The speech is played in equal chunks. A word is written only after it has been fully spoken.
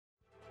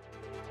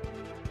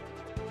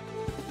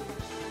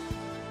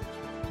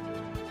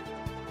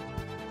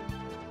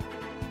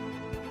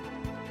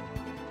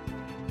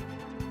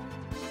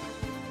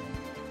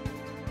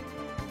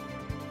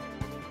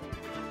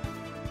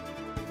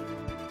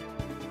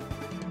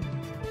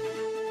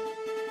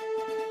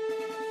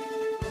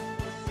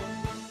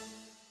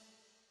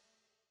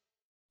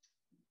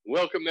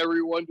Welcome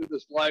everyone to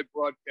this live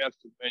broadcast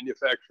of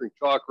Manufacturing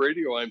Talk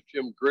Radio. I'm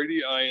Tim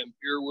Grady. I am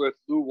here with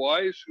Lou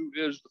Wise, who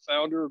is the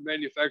founder of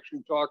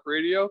Manufacturing Talk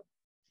Radio.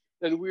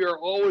 And we are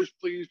always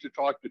pleased to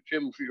talk to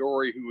Tim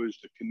Fiore, who is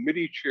the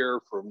committee chair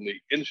from the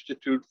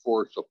Institute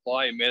for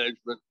Supply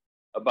Management,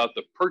 about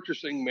the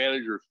Purchasing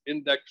Managers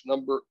Index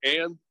number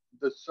and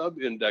the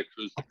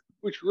sub-indexes,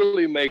 which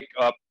really make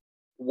up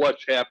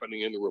what's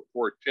happening in the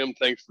report. Tim,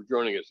 thanks for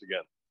joining us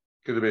again.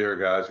 Good to be here,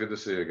 guys. Good to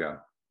see you again.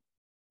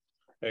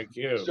 Thank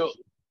you.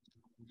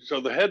 So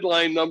the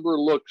headline number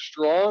looks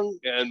strong,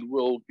 and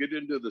we'll get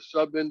into the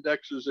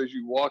sub-indexes as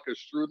you walk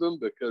us through them,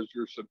 because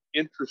there's some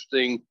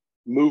interesting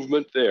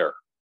movement there.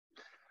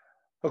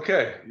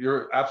 Okay,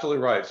 you're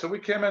absolutely right. So we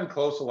came in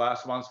close to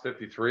last month's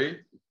 53.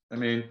 I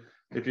mean,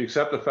 if you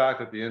accept the fact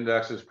that the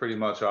index is pretty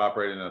much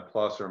operating in a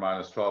plus or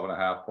minus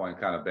 12.5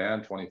 point kind of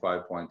band,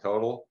 25 point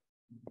total,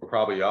 we're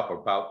probably up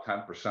about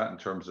 10% in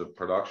terms of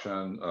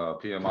production,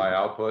 PMI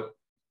output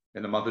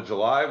in the month of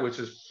July, which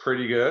is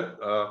pretty good.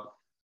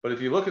 But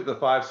if you look at the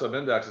 5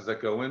 sub-indexes that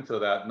go into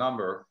that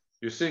number,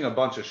 you're seeing a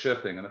bunch of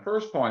shifting. And the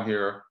first point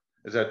here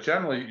is that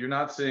generally you're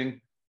not seeing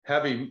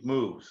heavy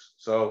moves.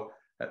 So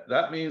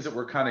that means that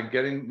we're kind of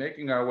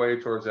making our way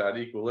towards that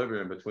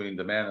equilibrium between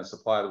demand and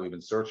supply that we've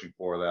been searching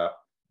for, that,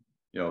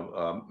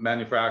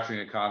 manufacturing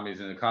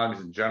economies and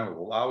economies in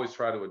general will always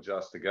try to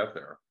adjust to get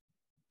there.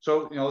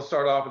 So, let's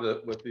start off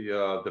with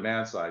the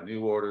demand side: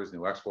 new orders,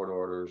 new export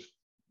orders,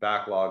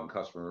 backlog, and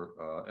customer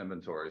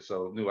inventory.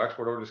 So new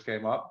export orders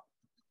came up,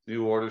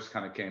 new orders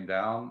kind of came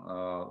down.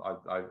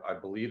 I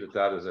believe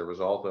that is a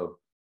result of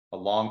a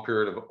long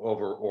period of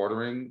over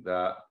ordering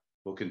that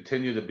will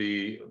continue to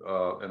be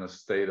in a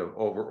state of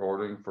over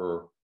ordering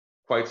for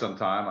quite some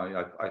time.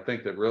 I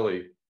think that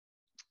really,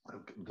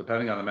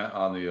 depending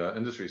on the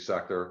industry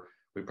sector,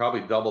 we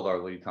probably doubled our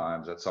lead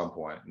times at some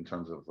point in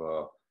terms of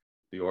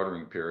the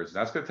ordering periods.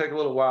 And that's going to take a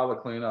little while to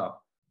clean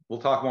up.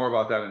 We'll talk more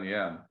about that in the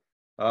end.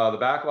 The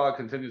backlog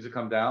continues to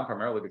come down,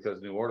 primarily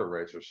because new order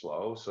rates are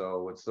slow.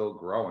 So it's still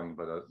growing,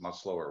 but at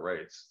much slower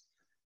rates.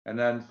 And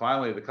then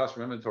finally, the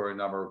customer inventory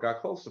number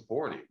got close to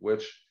 40,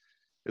 which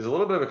is a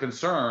little bit of a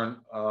concern.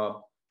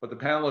 But the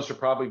panelists are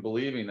probably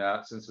believing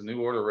that since the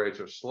new order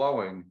rates are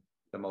slowing,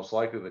 then most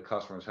likely the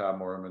customers have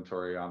more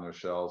inventory on their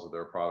shelves of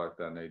their product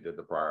than they did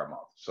the prior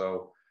month.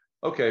 So,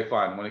 okay,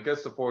 fine. When it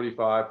gets to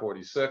 45,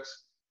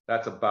 46,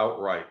 that's about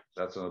right.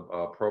 That's an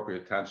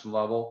appropriate tension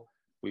level.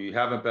 We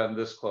haven't been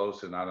this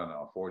close in,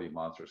 40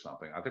 months or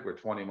something. I think we're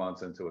 20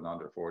 months into an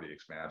under 40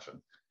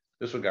 expansion.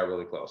 This one got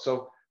really close.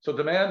 So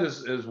demand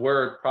is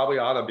where it probably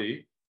ought to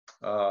be.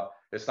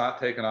 It's not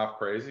taking off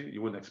crazy.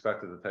 You wouldn't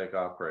expect it to take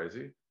off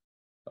crazy.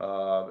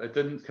 It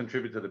didn't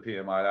contribute to the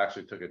PMI. It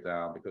actually took it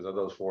down because of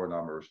those 4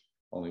 numbers.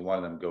 Only one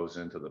of them goes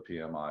into the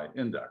PMI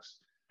index.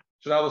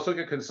 So now let's look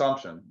at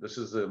consumption. This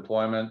is the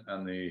employment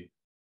and the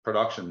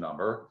production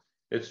number.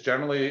 It's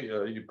generally,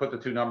 you put the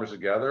 2 numbers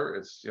together,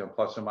 it's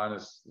plus or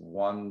minus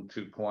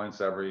 1-2 points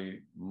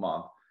every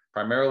month,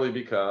 primarily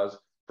because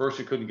first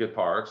you couldn't get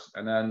parts,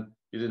 and then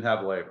you didn't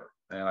have labor.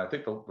 And I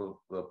think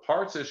the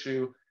parts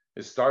issue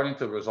is starting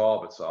to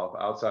resolve itself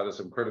outside of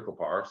some critical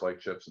parts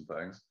like chips and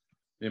things.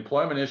 The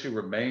employment issue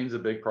remains a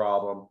big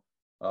problem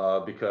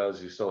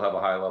because you still have a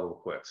high level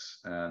of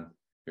quits. And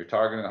you're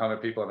targeting 100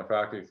 people on the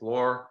factory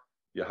floor,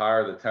 you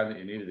hire the 10 that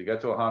you needed to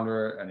get to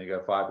 100, and you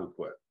got 5 who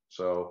quit.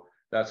 So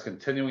that's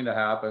continuing to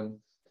happen.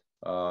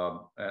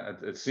 And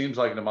it seems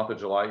like in the month of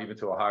July, even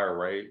to a higher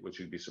rate, which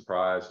you'd be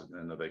surprised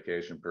in the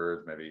vacation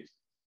periods. Maybe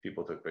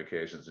people took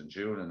vacations in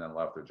June and then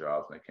left their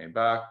jobs and they came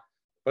back.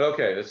 But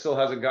okay, it still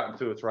hasn't gotten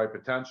to its right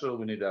potential.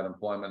 We need that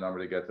employment number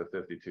to get to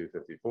 52,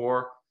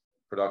 54.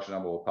 Production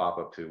number will pop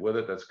up too with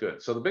it. That's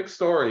good. So the big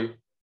story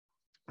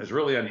is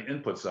really on the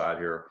input side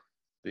here: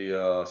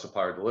 the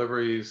supplier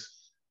deliveries,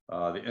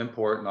 the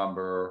import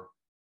number,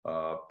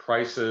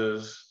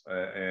 prices,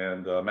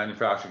 and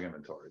manufacturing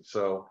inventory.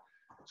 So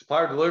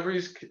supplier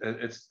deliveries,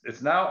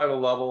 it's now at a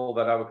level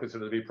that I would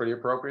consider to be pretty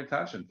appropriate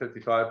tension.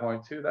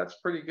 55.2, that's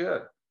pretty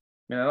good. I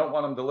mean, I don't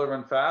want them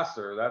delivering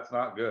faster. That's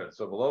not good.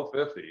 So below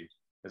 50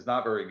 is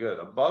not very good.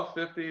 Above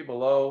 50,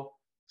 below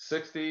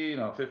 60,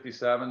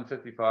 57,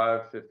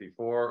 55,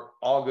 54,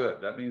 all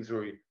good. That means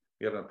we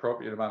have an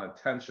appropriate amount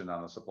of tension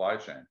on the supply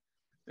chain.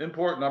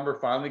 Import number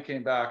finally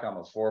came back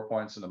almost 4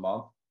 points in a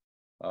month.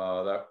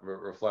 That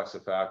reflects the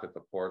fact that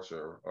the ports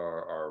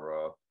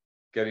are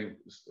getting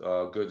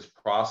goods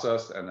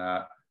processed, and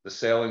that the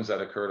sailings that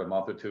occurred a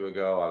month or 2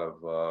 ago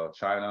out of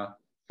China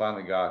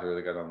finally got here.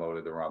 They got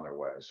unloaded, they're on their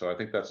way. So I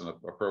think that's an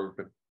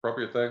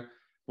appropriate thing.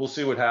 We'll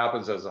see what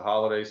happens as the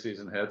holiday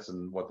season hits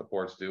and what the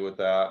ports do with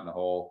that, and the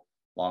whole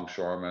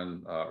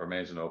longshoreman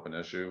remains an open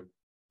issue.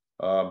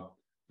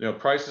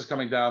 Prices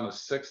coming down to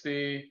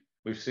 60.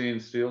 We've seen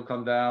steel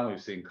come down.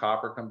 We've seen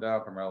copper come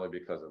down, primarily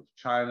because of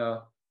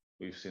China.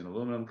 We've seen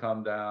aluminum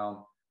come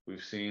down.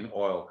 We've seen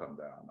oil come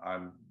down.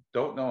 I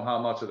don't know how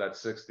much of that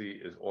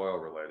 60 is oil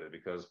related,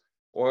 because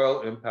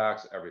oil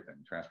impacts everything: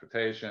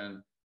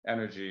 transportation,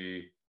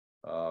 energy,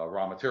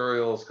 raw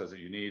materials, because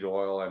you need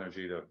oil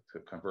energy to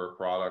convert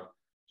product.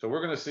 So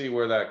we're going to see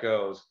where that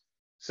goes.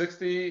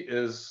 60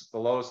 is the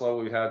lowest level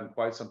we had in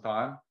quite some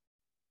time.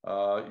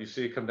 You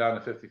see it come down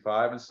to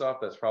 55 and stuff.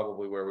 That's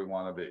probably where we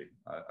want to be.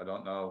 I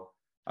don't know.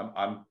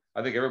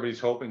 I think everybody's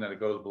hoping that it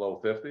goes below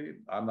 50.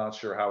 I'm not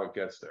sure how it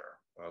gets there,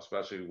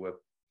 especially with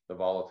the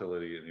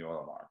volatility in the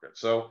oil market.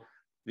 So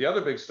the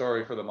other big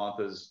story for the month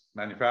is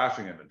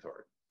manufacturing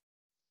inventory.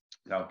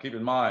 Now, keep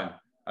in mind,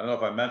 I don't know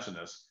if I mentioned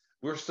this,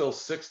 we're still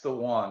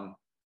 6-to-1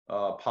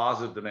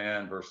 positive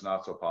demand versus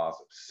not so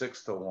positive,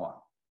 6-to-1.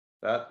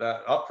 That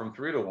up from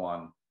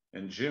 3-to-1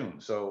 in June.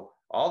 So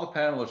all the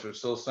panelists are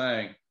still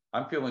saying,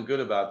 I'm feeling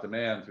good about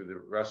demand through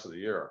the rest of the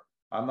year.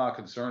 I'm not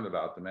concerned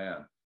about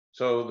demand.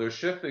 So they're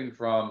shifting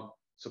from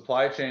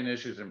supply chain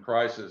issues and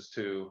prices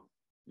to,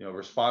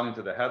 responding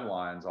to the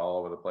headlines all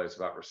over the place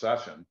about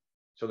recession.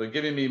 So they're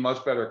giving me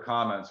much better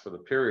comments for the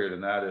period,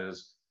 and that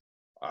is,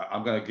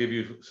 I'm going to give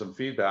you some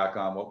feedback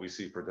on what we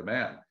see for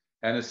demand,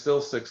 and it's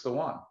still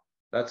 6-to-1.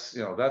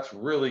 That's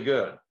really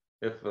good.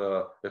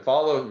 If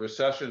all the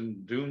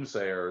recession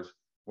doomsayers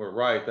were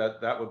right,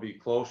 that would be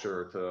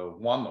closer to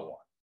 1-to-1.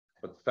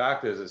 But the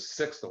fact is, it's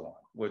 6-to-1,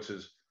 which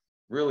is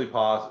really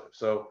positive.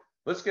 So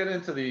let's get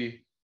into the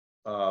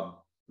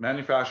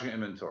manufacturing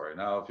inventory.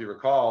 Now, if you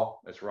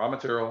recall, it's raw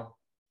material,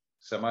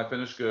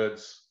 semi-finished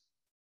goods,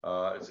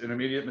 it's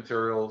intermediate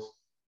materials,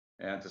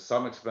 and to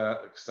some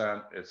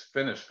extent, it's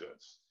finished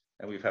goods.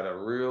 And we've had a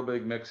real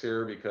big mix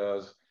here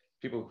because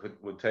people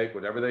would take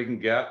whatever they can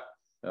get,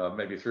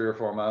 maybe 3 or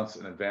 4 months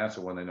in advance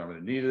of when they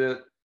normally needed it,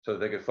 so that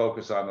they could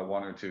focus on the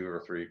 1 or 2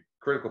 or 3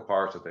 critical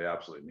parts that they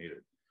absolutely needed.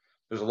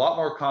 There's a lot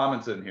more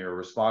comments in here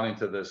responding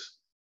to this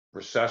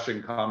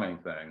recession coming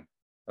thing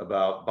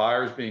about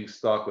buyers being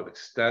stuck with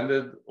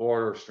extended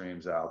order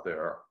streams out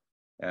there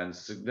and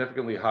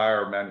significantly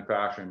higher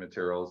manufacturing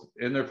materials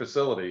in their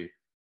facility,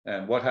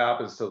 and what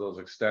happens to those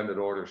extended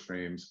order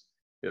streams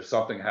if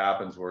something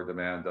happens where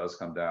demand does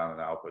come down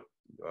and output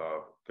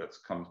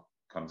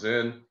comes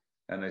in,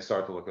 and they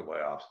start to look at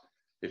layoffs.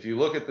 If you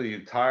look at the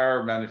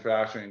entire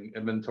manufacturing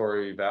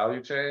inventory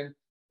value chain,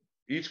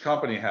 each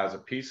company has a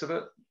piece of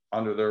it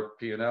under their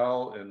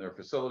P&L in their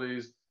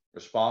facilities,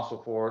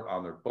 responsible for it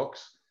on their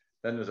books.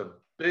 Then there's a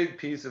big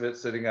piece of it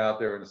sitting out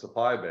there in the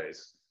supply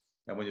base.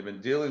 And when you've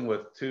been dealing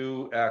with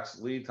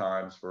 2x lead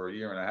times for a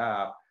year and a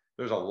half,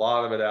 there's a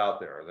lot of it out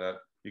there that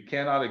you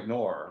cannot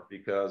ignore,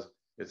 because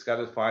it's got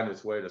to find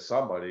its way to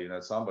somebody, and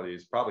that somebody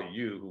is probably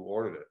you who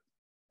ordered it.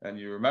 And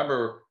you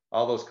remember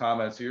all those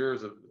comments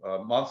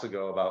months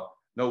ago about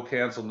no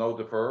cancel, no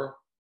defer.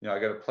 I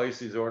got to place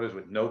these orders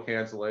with no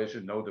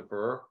cancellation, no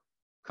defer.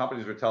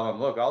 Companies were telling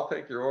them, look, I'll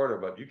take your order,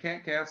 but you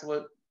can't cancel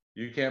it.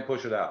 You can't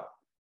push it out.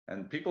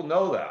 And people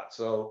know that.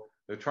 So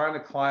they're trying to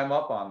climb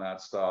up on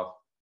that stuff,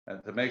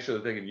 and to make sure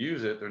that they can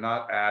use it, they're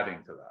not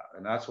adding to that.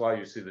 And that's why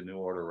you see the new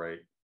order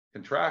rate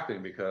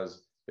contracting,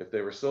 because if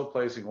they were still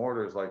placing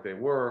orders like they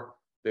were,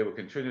 they would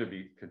continue to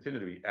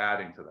be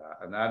adding to that.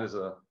 And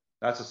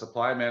that's a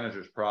supply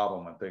manager's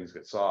problem when things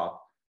get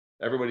soft.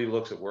 Everybody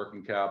looks at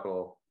working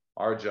capital.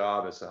 Our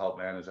job is to help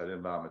manage that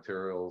inbound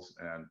materials,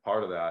 and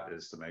part of that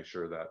is to make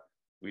sure that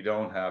we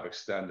don't have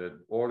extended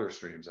order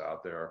streams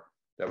out there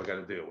that we got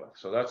to deal with.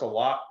 So that's a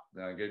lot.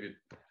 And I gave you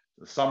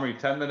the summary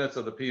 10 minutes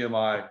of the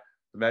PMI,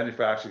 the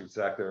manufacturing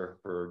sector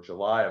for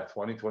July of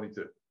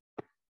 2022.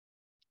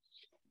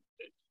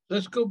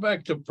 Let's go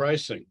back to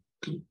pricing.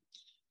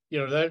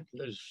 That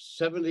is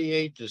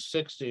 78 to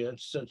 60.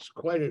 That's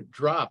quite a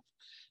drop.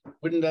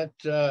 Wouldn't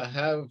that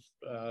have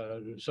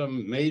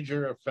some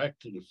major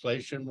effect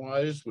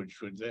inflation-wise,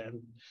 which would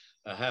then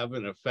have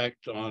an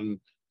effect on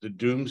the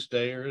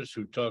doomsdayers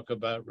who talk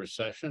about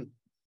recession?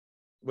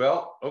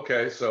 Well,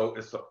 okay, so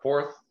it's the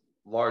 4th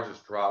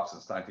largest drop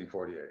since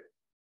 1948.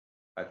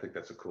 I think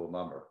that's a cool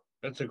number.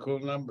 That's a cool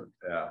number.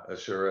 Yeah, it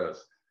sure is.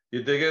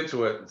 You dig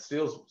into it, and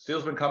steel's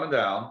been coming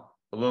down,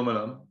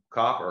 aluminum,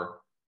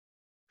 copper,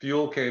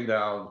 fuel came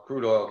down,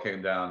 crude oil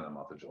came down in the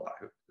month of July.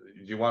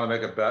 Do you want to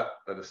make a bet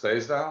that it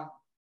stays down?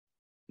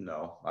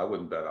 No, I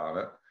wouldn't bet on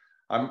it.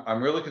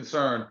 I'm really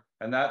concerned,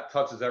 and that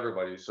touches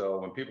everybody. So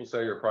when people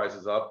say your price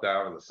is up,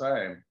 down, or the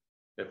same,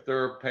 if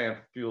they're paying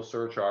fuel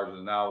surcharges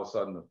and now all of a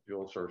sudden the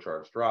fuel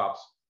surcharge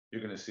drops,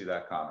 you're going to see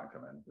that comment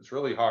come in. It's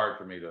really hard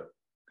for me to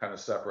kind of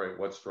separate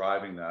what's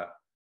driving that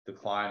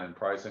decline in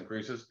price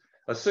increases.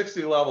 A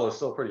 60 level is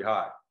still pretty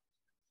high.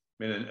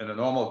 I mean, in a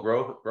normal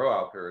grow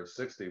out period,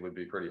 60 would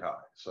be pretty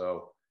high.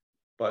 So,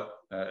 but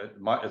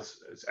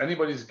it's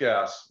anybody's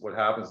guess what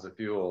happens to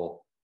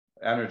fuel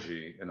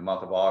energy in the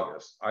month of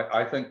August.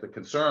 I think the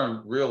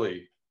concern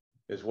really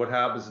is what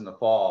happens in the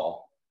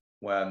fall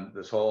when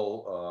this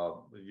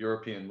whole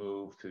European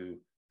move to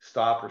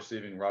stop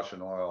receiving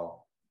Russian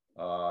oil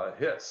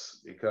hits,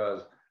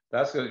 because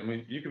that's going to, I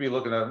mean, you could be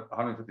looking at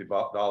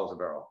 $150 a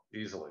barrel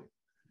easily.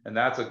 And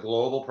that's a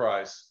global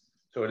price.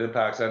 So it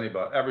impacts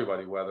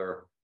everybody,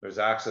 whether there's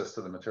access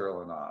to the material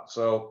or not.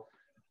 So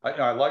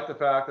I like the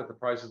fact that the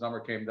prices number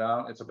came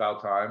down. It's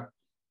about time.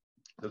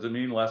 Does it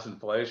mean less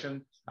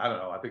inflation? I don't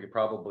know. I think it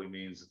probably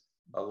means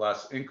a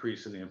less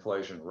increase in the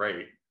inflation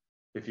rate.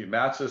 If you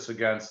match this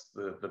against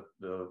the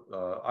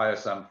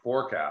ISM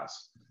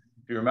forecast,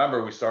 if you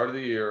remember, we started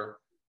the year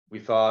we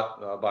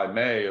thought by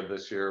May of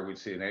this year, we'd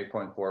see an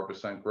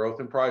 8.4% growth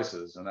in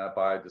prices, and that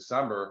by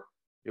December,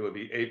 it would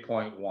be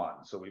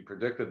 8.1. So we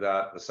predicted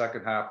that the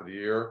second half of the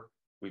year,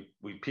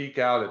 we peak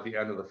out at the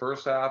end of the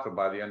first half, and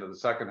by the end of the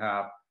second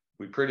half,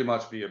 we'd pretty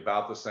much be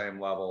about the same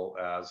level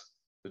as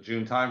the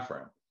June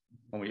timeframe.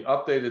 When we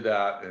updated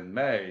that in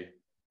May,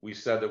 we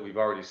said that we've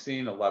already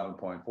seen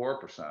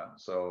 11.4%,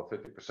 so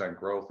 50%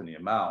 growth in the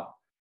amount,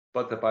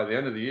 but that by the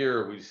end of the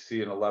year, we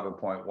see an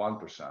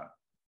 11.1%.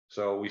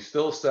 So we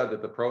still said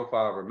that the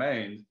profile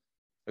remained,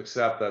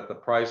 except that the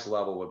price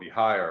level would be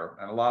higher.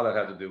 And a lot of that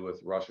had to do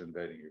with Russia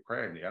invading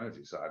Ukraine, the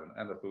energy side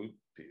and the food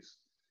piece.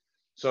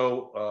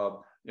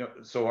 So,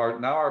 so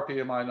our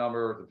PMI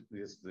number,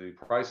 the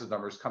prices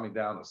number is coming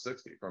down to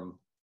 60 from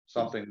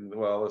something,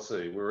 well, let's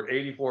see, we were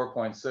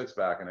 84.6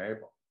 back in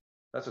April.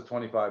 That's a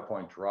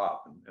 25-point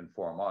drop in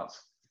 4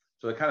 months.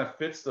 So it kind of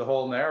fits the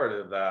whole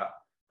narrative that,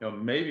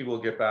 maybe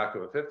we'll get back to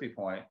a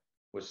 50-point,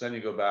 which then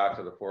you go back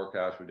to the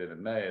forecast we did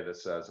in May that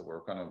says that we're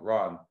going to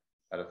run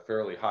at a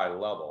fairly high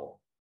level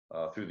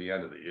through the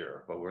end of the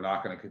year, but we're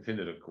not going to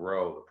continue to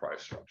grow the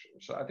price structure.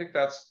 So I think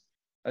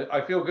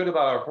I feel good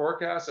about our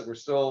forecast that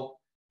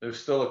there's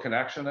still a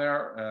connection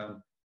there.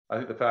 And I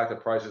think the fact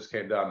that prices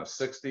came down to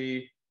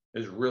 60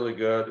 is really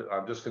good.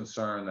 I'm just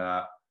concerned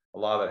that a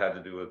lot of that had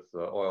to do with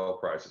oil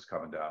prices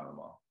coming down in the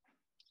month.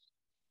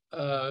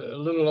 A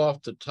little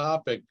off the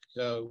topic,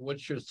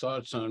 what's your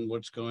thoughts on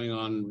what's going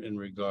on in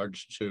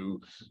regards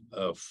to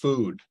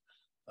food?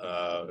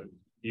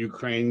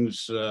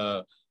 Ukraine's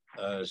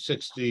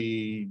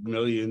 60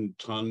 million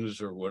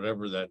tons or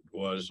whatever that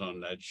was on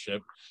that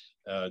ship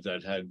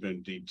that had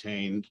been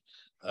detained.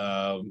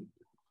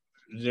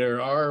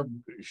 There are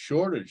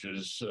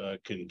shortages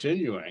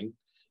continuing.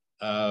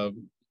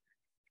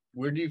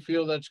 Where do you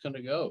feel that's going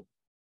to go?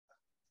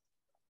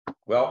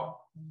 Well,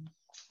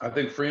 I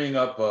think freeing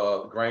up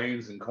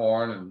grains and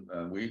corn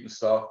and wheat and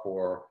stuff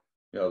for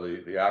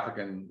the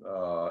African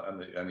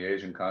and the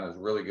Asian continent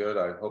is really good.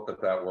 I hope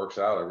that works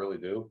out. I really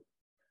do.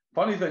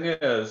 Funny thing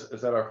is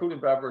that our food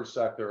and beverage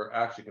sector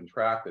actually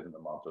contracted in the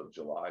month of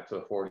July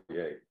to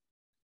 48.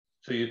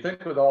 So you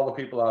think with all the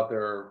people out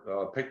there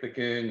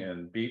picnicking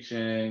and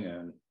beaching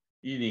and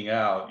eating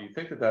out, you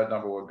think that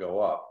number would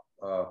go up.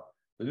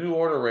 The new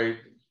order rate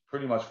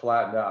pretty much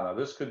flattened out. Now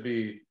this could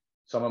be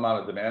some amount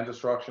of demand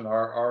destruction.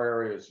 Our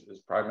area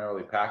is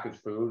primarily packaged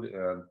food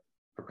and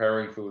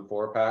preparing food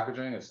for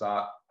packaging. It's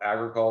not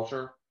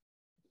agriculture.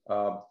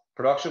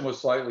 Production was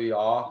slightly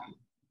off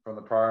from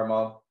the prior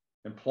month.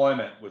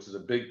 Employment, which is a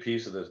big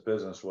piece of this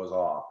business, was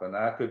off. And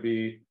that could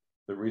be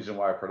the reason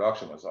why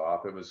production was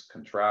off. It was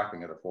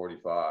contracting at a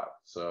 45.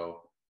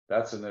 So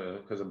that's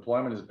because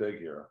employment is big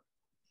here.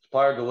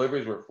 Supplier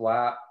deliveries were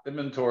flat.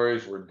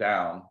 Inventories were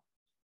down.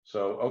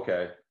 So,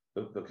 okay.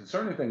 The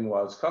concerning thing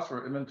was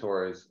customer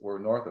inventories were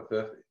north of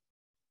 50.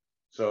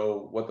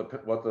 So what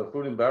the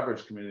food and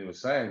beverage community was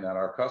saying that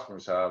our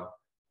customers have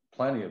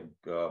plenty of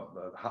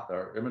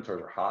their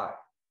inventories are high.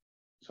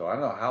 So I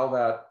don't know how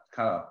that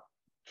kind of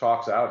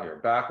chalks out here.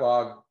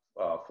 Backlog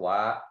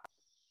flat.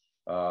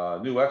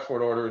 New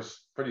export orders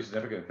pretty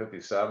significant at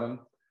 57.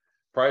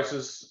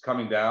 Prices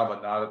coming down,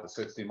 but not at the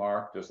 60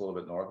 mark, just a little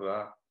bit north of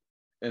that.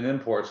 And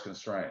imports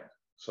constrained.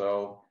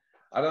 So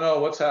I don't know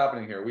what's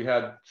happening here. We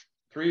had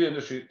two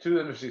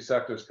industry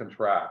sectors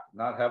contract,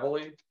 not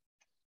heavily,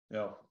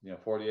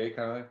 48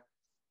 kind of thing.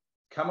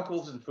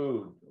 Chemicals and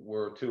food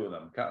were two of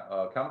them.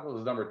 Chemicals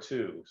is number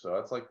 2, so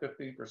that's like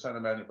 50%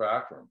 of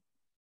manufacturing.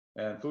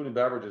 And food and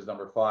beverage is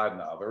number 5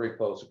 now, very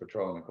close to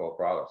petroleum and coal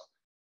products.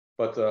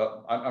 But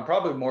I'm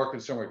probably more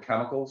concerned with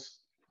chemicals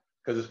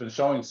because it's been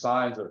showing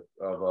signs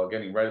of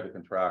getting ready to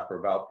contract for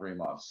about 3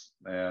 months.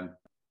 And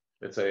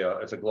it's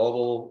a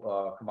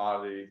global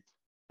commodity.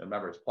 And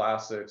remember, it's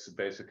plastics,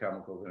 basic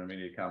chemicals,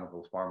 intermediate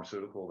chemicals,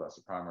 pharmaceutical. That's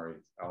the primary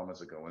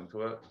elements that go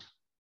into it.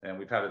 And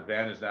we've had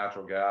advantaged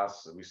natural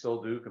gas. We still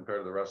do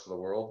compared to the rest of the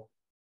world.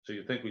 So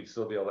you'd think we'd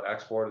still be able to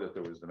export it if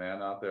there was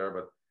demand out there.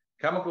 But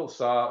chemicals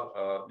saw,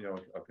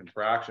 a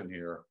contraction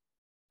here,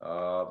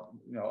 a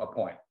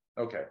point.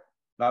 Okay,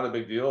 not a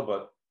big deal,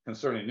 but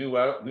concerning new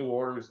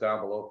orders down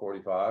below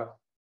 45.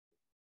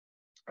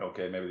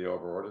 Okay, maybe they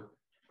overordered.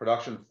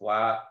 Production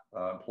flat,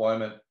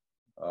 employment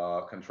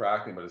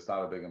contracting, but it's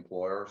not a big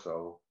employer,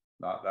 so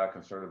not that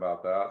concerned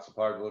about that.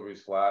 Supplier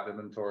deliveries flat,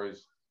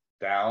 inventories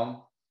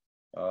down,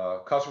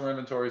 customer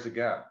inventories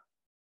again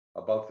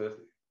above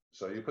 50.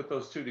 So you put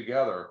those two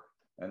together,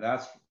 and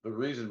that's the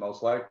reason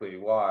most likely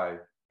why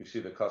you see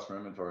the customer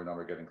inventory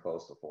number getting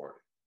close to 40.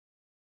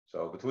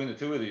 So between the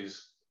two of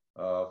these,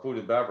 food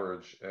and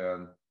beverage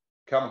and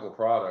chemical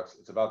products,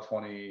 it's about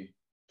 26%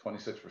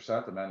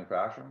 of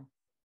manufacturing.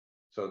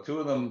 So two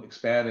of them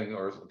expanding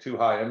or too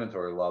high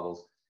inventory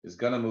levels is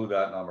going to move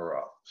that number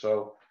up.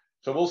 So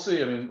we'll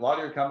see. I mean, a lot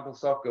of your chemical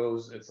stuff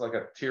it's like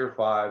a tier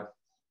 5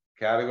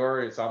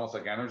 category. It's almost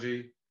like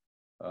energy.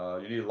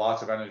 You need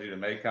lots of energy to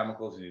make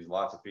chemicals. You need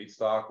lots of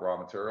feedstock, raw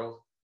materials,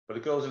 but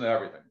it goes into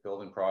everything.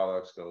 Building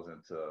products goes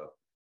into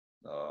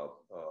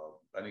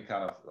any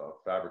kind of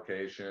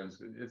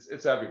fabrications.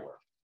 It's everywhere.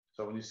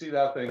 So when you see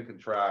that thing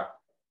contract,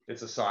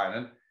 it's a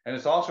sign. And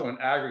it's also an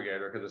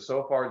aggregator because it's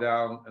so far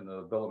down in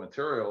the bill of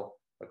material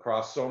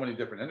across so many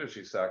different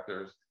industry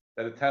sectors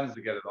that it tends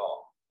to get it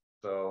all.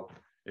 So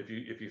if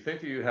you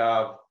think that you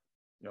have,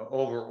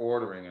 over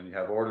ordering and you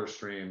have order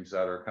streams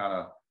that are kind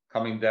of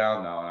coming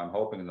down now, and I'm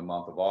hoping in the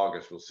month of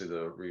August we'll see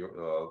the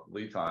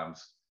lead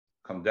times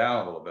come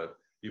down a little bit,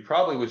 you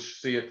probably would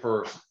see it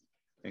first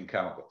in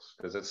chemicals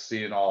because it's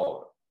seeing all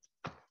of it.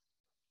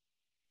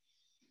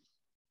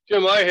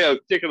 Jim, I have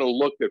taken a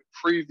look at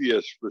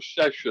previous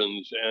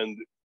recessions, and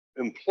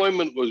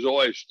employment was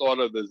always thought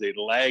of as a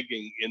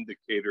lagging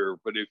indicator.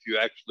 But if you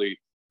actually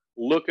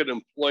look at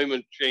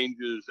employment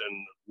changes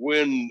and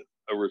when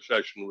a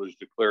recession was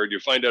declared, you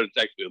find out it's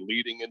actually a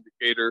leading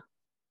indicator.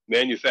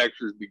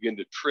 Manufacturers begin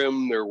to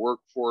trim their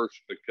workforce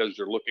because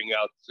they're looking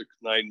out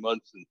 6-9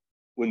 months and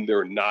when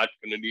they're not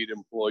going to need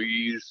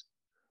employees.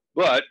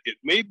 But it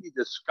may be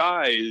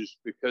disguised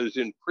because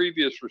in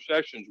previous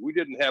recessions, we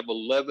didn't have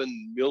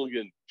 11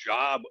 million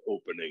job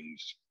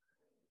openings.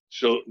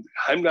 So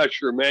I'm not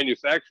sure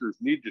manufacturers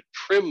need to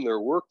trim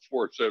their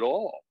workforce at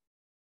all.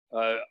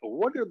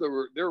 What are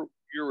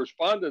your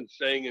respondents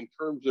saying in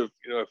terms of,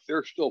 if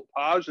they're still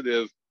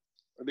positive,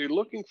 are they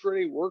looking for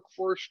any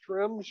workforce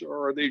trims,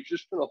 or are they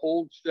just going to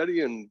hold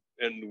steady and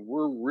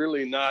we're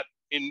really not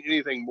in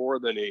anything more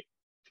than a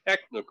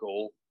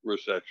technical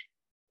recession?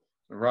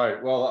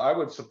 Right. Well, I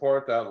would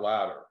support that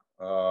latter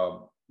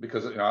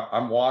because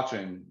I'm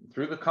watching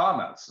through the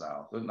comments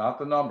now, not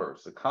the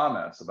numbers, the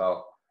comments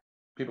about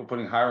people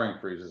putting hiring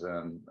freezes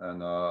in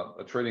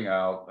and trading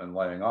out and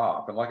laying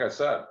off. And like I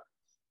said,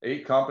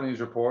 8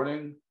 companies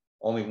reporting,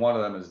 only one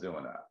of them is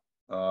doing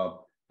that.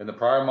 In the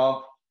prior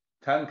month,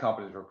 10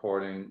 companies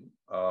reporting,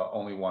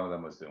 only one of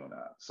them was doing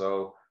that.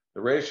 So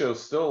the ratio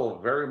still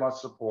very much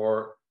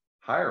support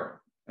hiring.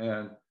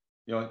 And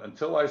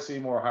until I see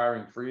more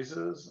hiring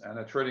freezes and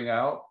a trading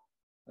out,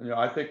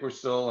 I think we're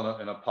still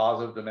in a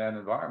positive demand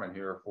environment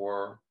here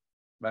for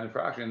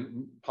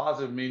manufacturing.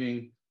 Positive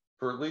meaning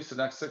for at least the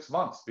next 6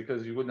 months,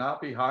 because you would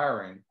not be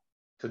hiring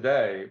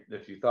today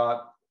if you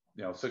thought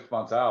 6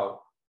 months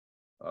out,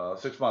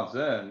 6 months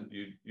in,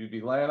 you'd be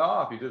laying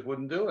off. You just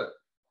wouldn't do it.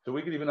 So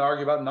we could even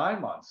argue about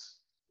 9 months,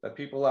 that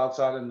people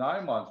outside of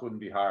 9 months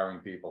wouldn't be hiring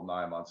people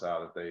 9 months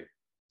out if they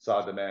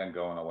saw demand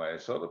going away.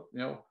 So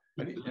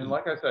and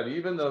like I said,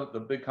 even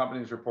the big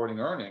companies reporting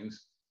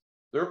earnings,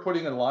 they're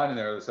putting a line in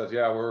there that says,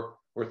 yeah,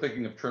 we're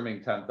thinking of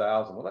trimming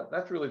 10,000. Well,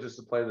 that's really just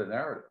to play the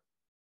narrative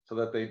so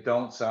that they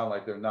don't sound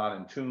like they're not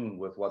in tune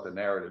with what the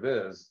narrative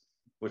is,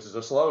 which is a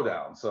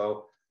slowdown.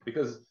 So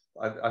because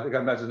I think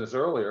I mentioned this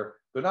earlier,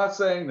 they're not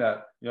saying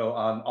that,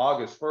 on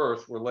August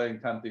 1st, we're laying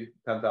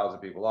 10,000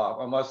 people off,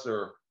 unless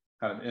they're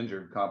kind of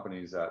injured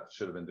companies that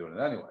should have been doing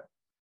it anyway.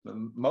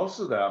 Most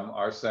of them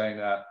are saying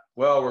that,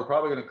 well, we're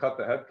probably going to cut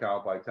the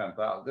headcount by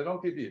 10,000. They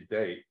don't give you a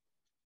date.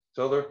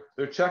 So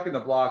they're checking the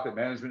block that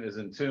management is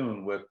in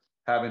tune with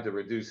having to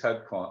reduce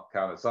headcount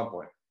at some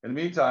point. In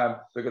the meantime,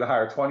 they're going to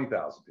hire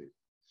 20,000 people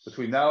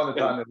between now and the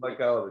time they let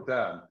go of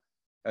the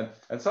 10.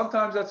 And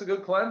sometimes that's a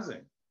good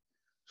cleansing.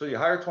 So you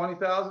hire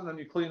 20,000 and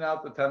you clean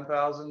out the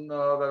 10,000 that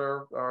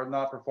are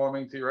not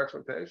performing to your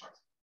expectations.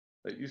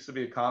 That used to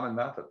be a common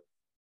method.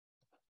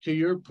 To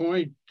your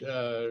point,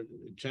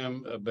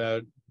 Tim,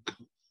 about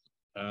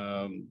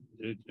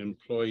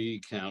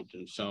employee count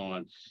and so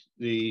on,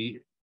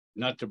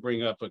 not to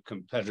bring up a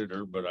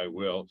competitor, but I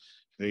will,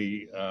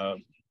 the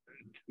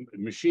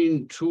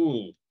machine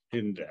tool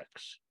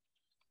index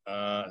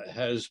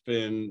has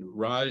been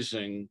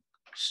rising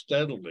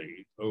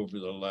steadily over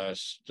the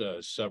last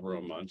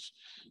several months.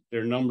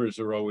 Their numbers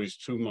are always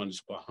 2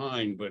 months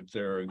behind, but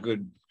they're a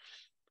good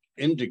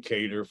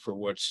indicator for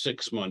what's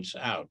 6 months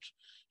out.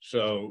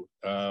 So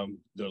the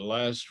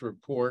last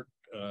report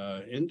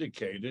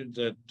indicated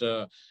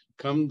that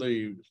come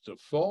the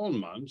fall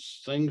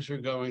months, things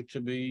are going to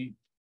be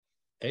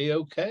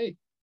A-okay.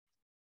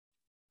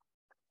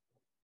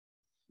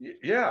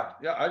 Yeah,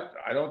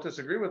 I don't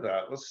disagree with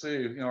that. Let's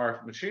see,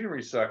 our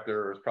machinery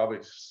sector is probably,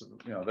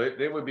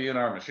 they would be in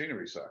our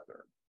machinery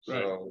sector.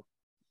 So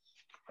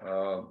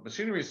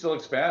machinery is still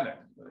expanding,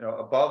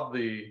 above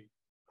the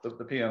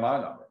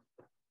PMI number.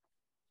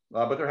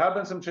 But there have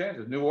been some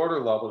changes, new order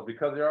levels,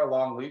 because there are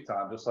long lead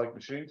times, just like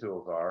machine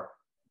tools are.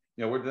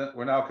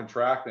 We're now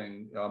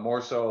contracting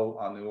more so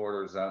on new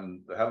orders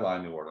than the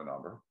headline new order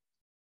number.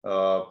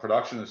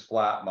 Production is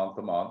flat month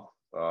to month,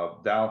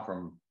 down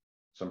from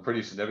some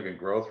pretty significant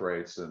growth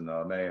rates in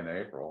May and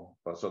April,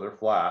 but so they're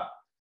flat.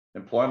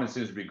 Employment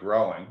seems to be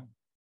growing,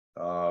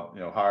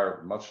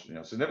 higher, much,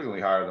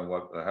 significantly higher than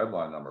what the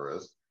headline number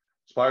is.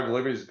 Supplier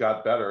deliveries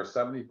got better,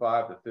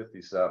 75 to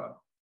 57.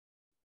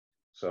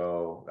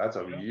 So that's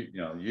a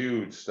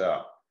huge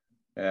step.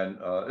 And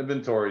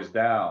inventory is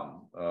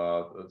down.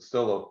 It's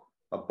still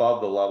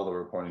above the level that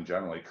we're reporting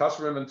generally.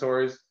 Customer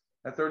inventories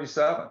at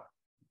 37. I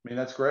mean,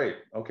 that's great.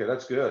 Okay,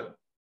 that's good.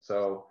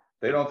 So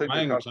they don't think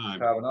the customers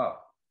have enough.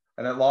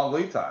 And at long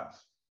lead times.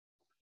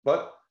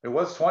 But it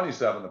was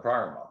 27 the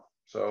prior month.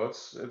 So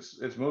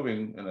it's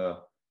moving in a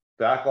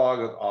backlog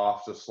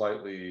off just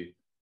slightly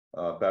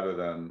better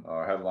than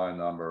our headline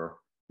number.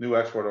 New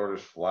export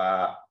orders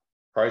flat.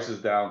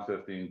 prices down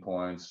 15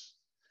 points.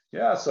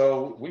 Yeah,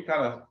 so we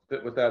kind of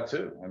fit with that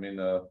too. I mean,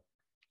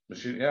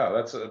 machine, yeah,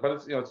 but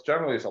it's, it's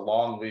generally, it's a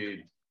long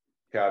lead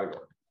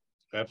category.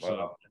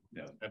 Absolutely.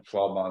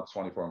 12 months,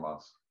 24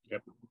 months.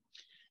 Yep.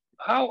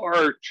 How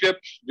are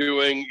chips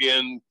doing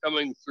in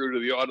coming through to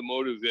the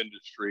automotive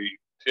industry,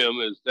 Tim?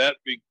 Has that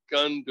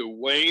begun to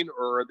wane,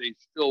 or are they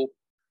still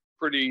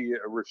pretty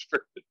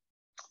restricted?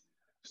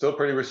 Still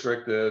pretty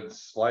restricted,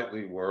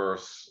 slightly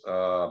worse.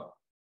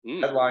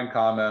 Headline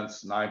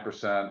comments,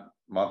 9%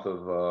 month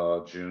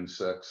of June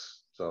 6th.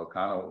 So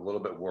kind of a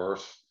little bit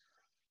worse.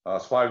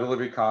 Supply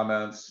delivery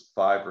comments,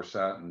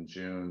 5% in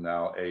June,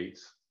 now 8%.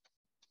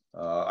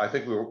 I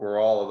think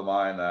we're all of the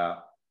mind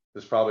that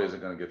this probably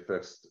isn't going to get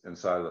fixed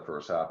inside of the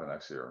first half of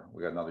next year.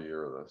 We got another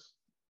year of this.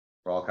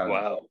 We're all kind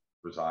of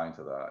resigned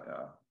to that.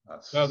 Yeah.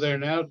 Well, they're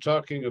now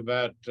talking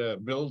about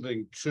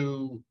building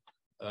 2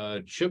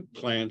 chip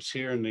plants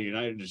here in the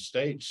United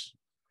States.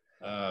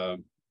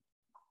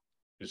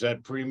 Is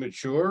that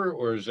premature,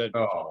 or is that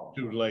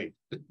too late?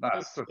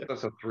 That's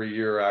a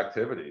 3-year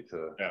activity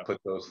to put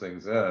those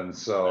things in.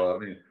 So, I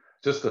mean,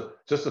 just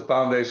the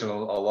foundation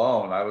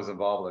alone, I was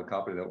involved in a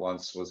company that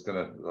once was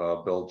going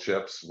to build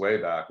chips way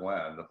back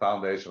when. The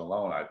foundation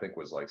alone, I think,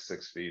 was like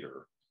 6 feet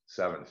or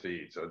 7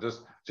 feet. So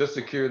just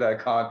to cure that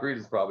concrete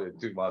is probably a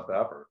 2-month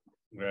effort.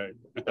 Right.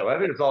 So I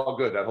think it's all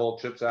good. That whole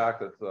CHIPS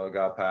Act that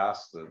got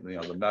passed,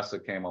 the mess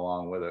that came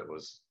along with it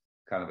was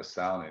kind of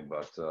astounding.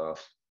 But the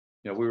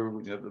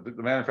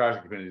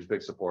manufacturing community is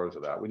big supporters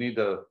of that. We need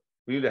to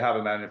have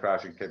a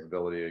manufacturing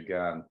capability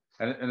again,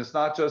 and it's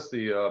not just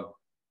the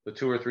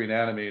 2 or 3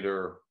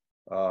 nanometer,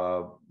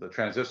 the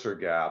transistor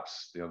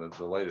gaps,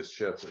 the latest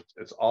chips.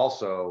 It's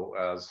also,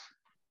 as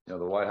the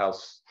White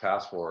House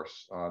Task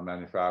Force on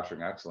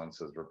Manufacturing Excellence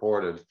has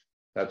reported,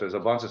 that there's a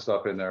bunch of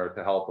stuff in there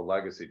to help the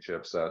legacy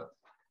chips that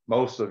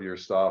most of your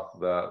stuff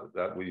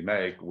that we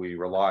make, we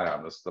rely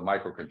on. This the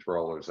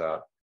microcontrollers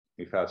that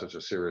we've had such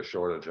a serious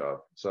shortage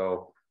of.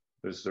 So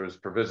there's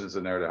provisions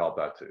in there to help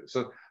that too.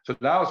 So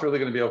now it's really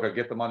going to be okay.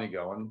 Get the money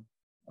going,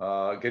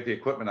 get the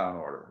equipment on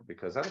order,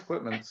 because that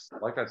equipment's,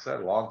 like I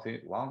said, long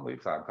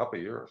lead time, couple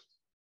of years,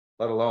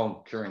 let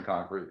alone curing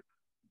concrete.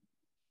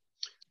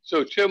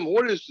 So Tim,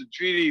 what does the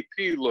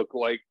GDP look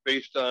like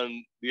based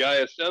on the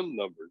ISM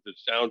numbers? It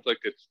sounds like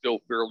it's still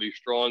fairly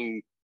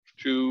strong,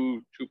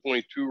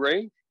 2.2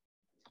 range.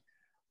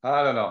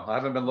 I don't know. I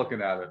haven't been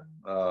looking at it.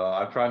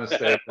 I'm trying to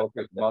stay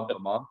focused month to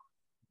month.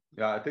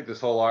 Yeah, I think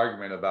this whole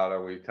argument about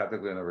are we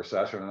technically in a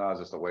recession or not is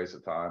just a waste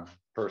of time.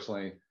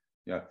 Personally,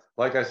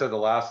 like I said the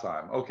last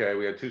time, okay,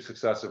 we had 2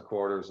 successive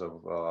quarters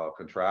of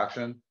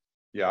contraction.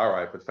 Yeah, all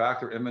right, but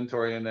factor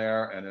inventory in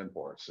there and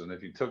imports. And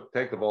if you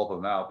take the both of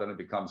them out, then it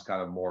becomes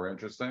kind of more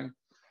interesting.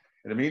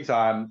 In the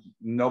meantime,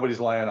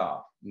 nobody's laying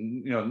off,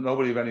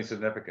 nobody of any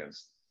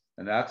significance.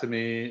 And that to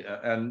me,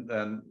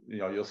 and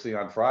you'll see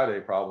on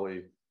Friday,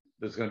 probably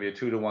there's going to be a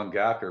 2-to-1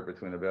 gap here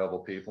between available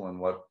people and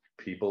what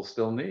people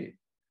still need.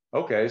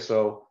 Okay,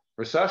 so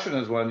recession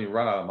is when you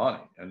run out of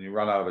money and you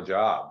run out of a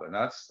job, and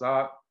that's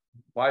not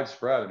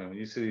widespread. I mean, when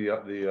you see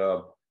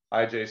the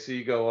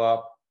IJC go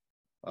up,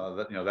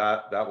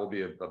 that will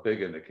be a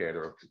big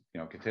indicator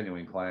of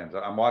continuing claims.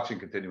 I'm watching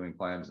continuing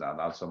claims now,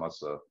 not so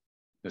much the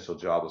initial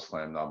jobless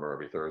claim number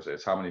every Thursday.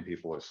 It's how many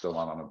people are still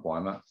on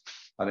unemployment.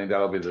 I think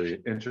that'll be the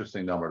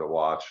interesting number to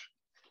watch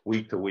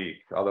week to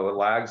week. Although it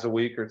lags a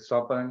week or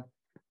something,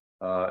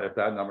 if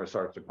that number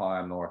starts to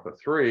climb north of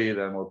 3,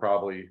 then we're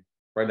probably,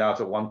 right now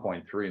it's at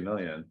 1.3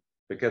 million.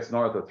 If it gets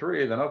north of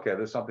 3, then okay,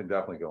 there's something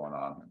definitely going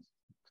on.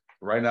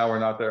 Right now we're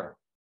not there.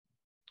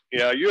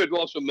 Yeah, you had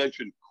also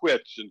mentioned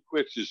quits, and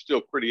quits is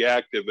still pretty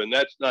active, and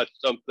that's not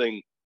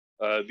something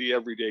the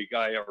everyday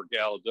guy or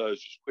gal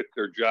does, just quit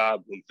their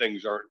job when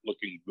things aren't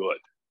looking good.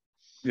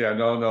 Yeah,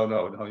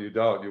 no, you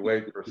don't. You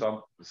wait for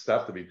some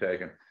step to be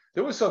taken.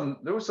 There was some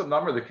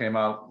number that came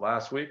out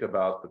last week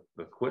about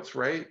the quits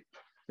rate.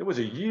 It was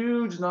a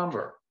huge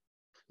number.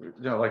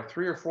 Like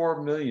 3 or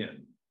 4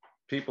 million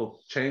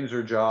people changed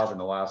their job in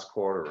the last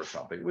quarter or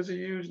something. It was a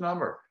huge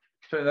number.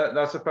 So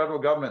that's a federal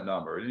government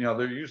number.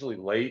 They're usually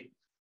late,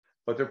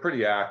 but they're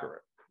pretty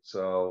accurate.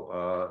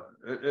 So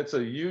it's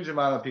a huge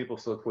amount of people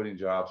still quitting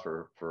jobs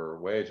for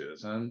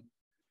wages, and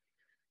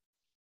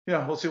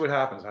we'll see what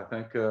happens. I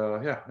think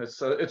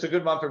it's a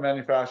good month for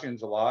manufacturing in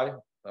July.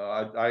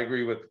 I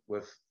agree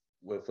with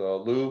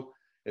Lou.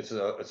 It's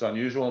an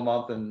unusual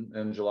month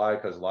in July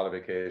because a lot of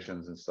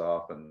vacations and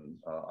stuff, and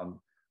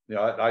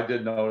I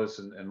did notice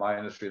in my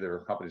industry there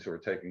were companies who were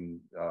taking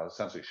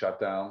essentially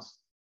shutdowns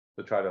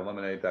to try to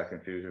eliminate that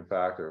confusion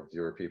factor of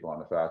fewer people on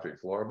the factory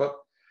floor. But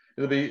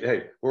it'll be,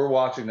 hey, we're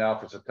watching now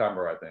for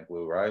September, I think,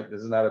 Lou, right?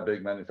 Isn't that a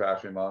big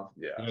manufacturing month?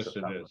 Yeah. Yes,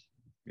 September. it is.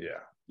 Yeah.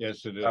 Yes,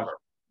 it September.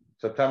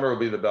 is. September will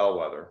be the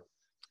bellwether.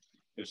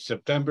 It's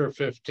September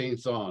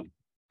 15th on.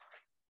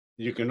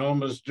 You can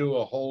almost do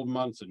a whole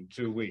month in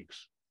 2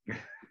 weeks.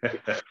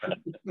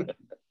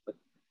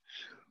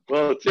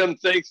 Well, Tim,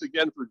 thanks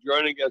again for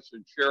joining us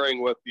and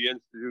sharing what the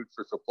Institute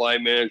for Supply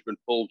Management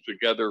pulls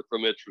together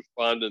from its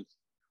respondents.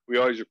 We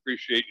always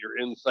appreciate your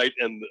insight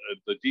and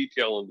the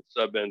detail in the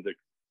sub-index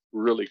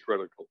really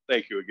critical.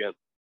 Thank you again.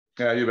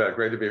 Yeah, you bet.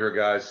 Great to be here,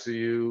 guys. See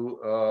you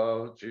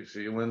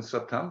in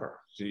September.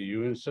 See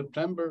you in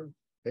September.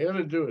 They ought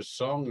to do a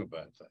song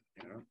about that,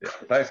 you know. Yeah.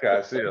 Thanks,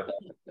 guys. See you.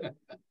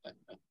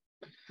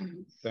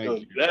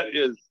 Thank you.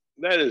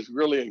 That is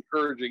really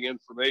encouraging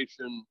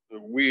information.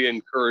 We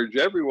encourage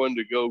everyone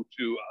to go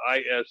to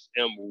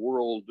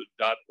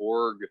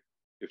ismworld.org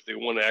if they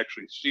want to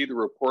actually see the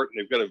report.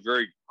 And they've got a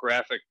very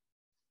graphic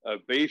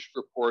based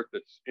report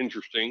that's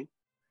interesting,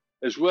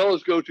 as well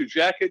as go to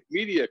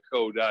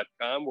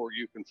jacketmediaco.com, where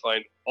you can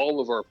find all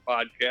of our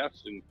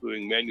podcasts,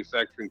 including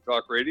Manufacturing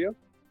Talk Radio.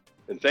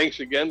 And thanks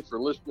again for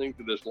listening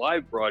to this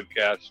live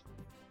broadcast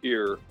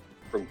here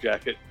from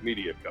Jacket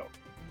Media Co.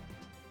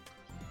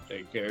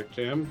 Take care,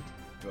 Tim.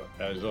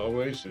 As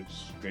always,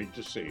 it's great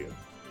to see you.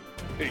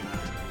 Hey.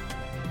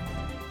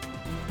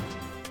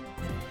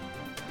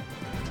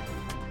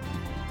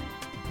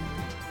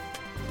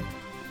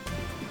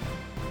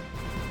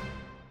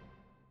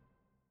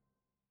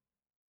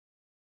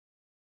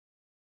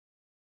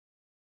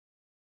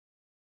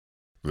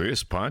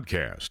 This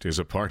podcast is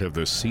a part of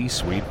the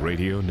C-Suite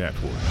Radio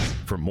Network.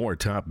 For more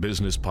top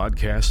business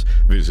podcasts,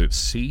 visit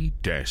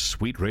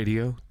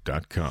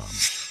c-suiteradio.com.